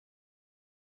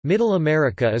Middle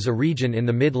America is a region in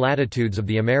the mid-latitudes of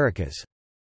the Americas.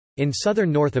 In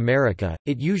southern North America,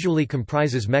 it usually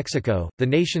comprises Mexico, the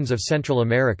nations of Central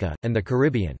America, and the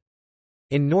Caribbean.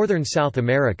 In northern South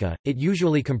America, it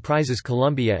usually comprises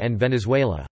Colombia and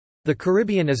Venezuela. The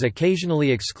Caribbean is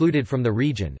occasionally excluded from the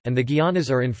region, and the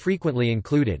Guianas are infrequently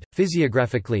included.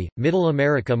 Physiographically, Middle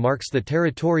America marks the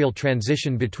territorial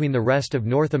transition between the rest of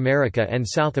North America and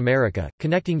South America,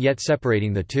 connecting yet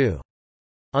separating the two.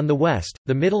 On the west,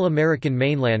 the Middle American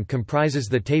mainland comprises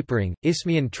the tapering,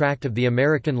 Isthmian tract of the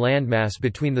American landmass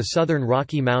between the southern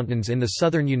Rocky Mountains in the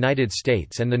southern United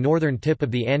States and the northern tip of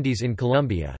the Andes in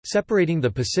Colombia, separating the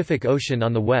Pacific Ocean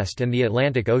on the west and the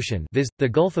Atlantic Ocean, viz., the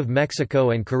Gulf of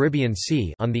Mexico and Caribbean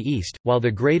Sea on the east, while the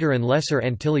Greater and Lesser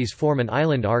Antilles form an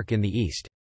island arc in the east.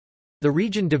 The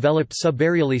region developed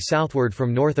subaerially southward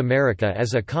from North America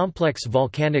as a complex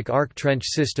volcanic arc trench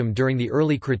system during the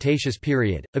early Cretaceous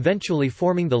period, eventually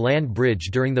forming the land bridge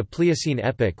during the Pliocene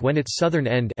epoch when its southern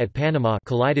end at Panama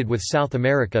collided with South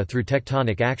America through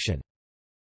tectonic action.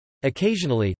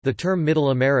 Occasionally, the term Middle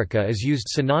America is used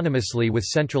synonymously with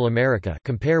Central America,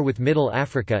 compare with Middle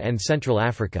Africa and Central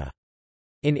Africa.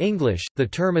 In English, the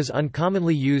term is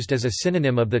uncommonly used as a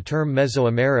synonym of the term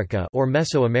Mesoamerica or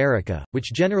Mesoamerica,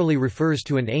 which generally refers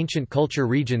to an ancient culture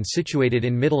region situated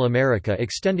in Middle America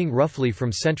extending roughly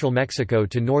from central Mexico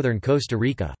to northern Costa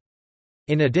Rica.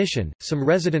 In addition, some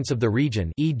residents of the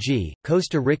region, e.g.,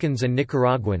 Costa Ricans and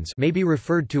Nicaraguans, may be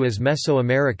referred to as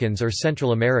Mesoamericans or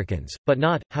Central Americans, but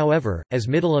not, however, as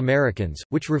Middle Americans,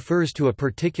 which refers to a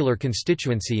particular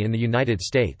constituency in the United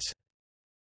States.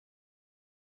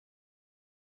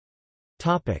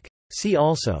 See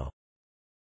also: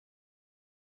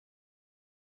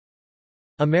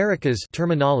 Americas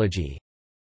terminology,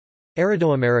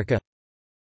 Aridoamerica,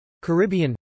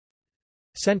 Caribbean,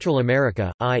 Central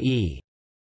America, i.e.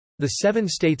 the 7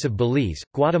 states of Belize,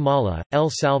 Guatemala, El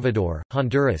Salvador,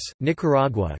 Honduras,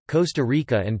 Nicaragua, Costa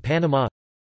Rica and Panama,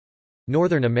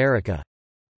 Northern America,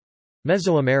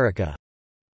 Mesoamerica,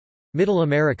 Middle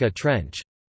America Trench,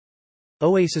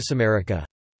 Oasis America,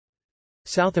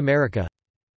 South America.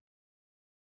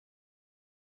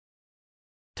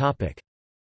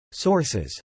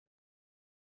 Sources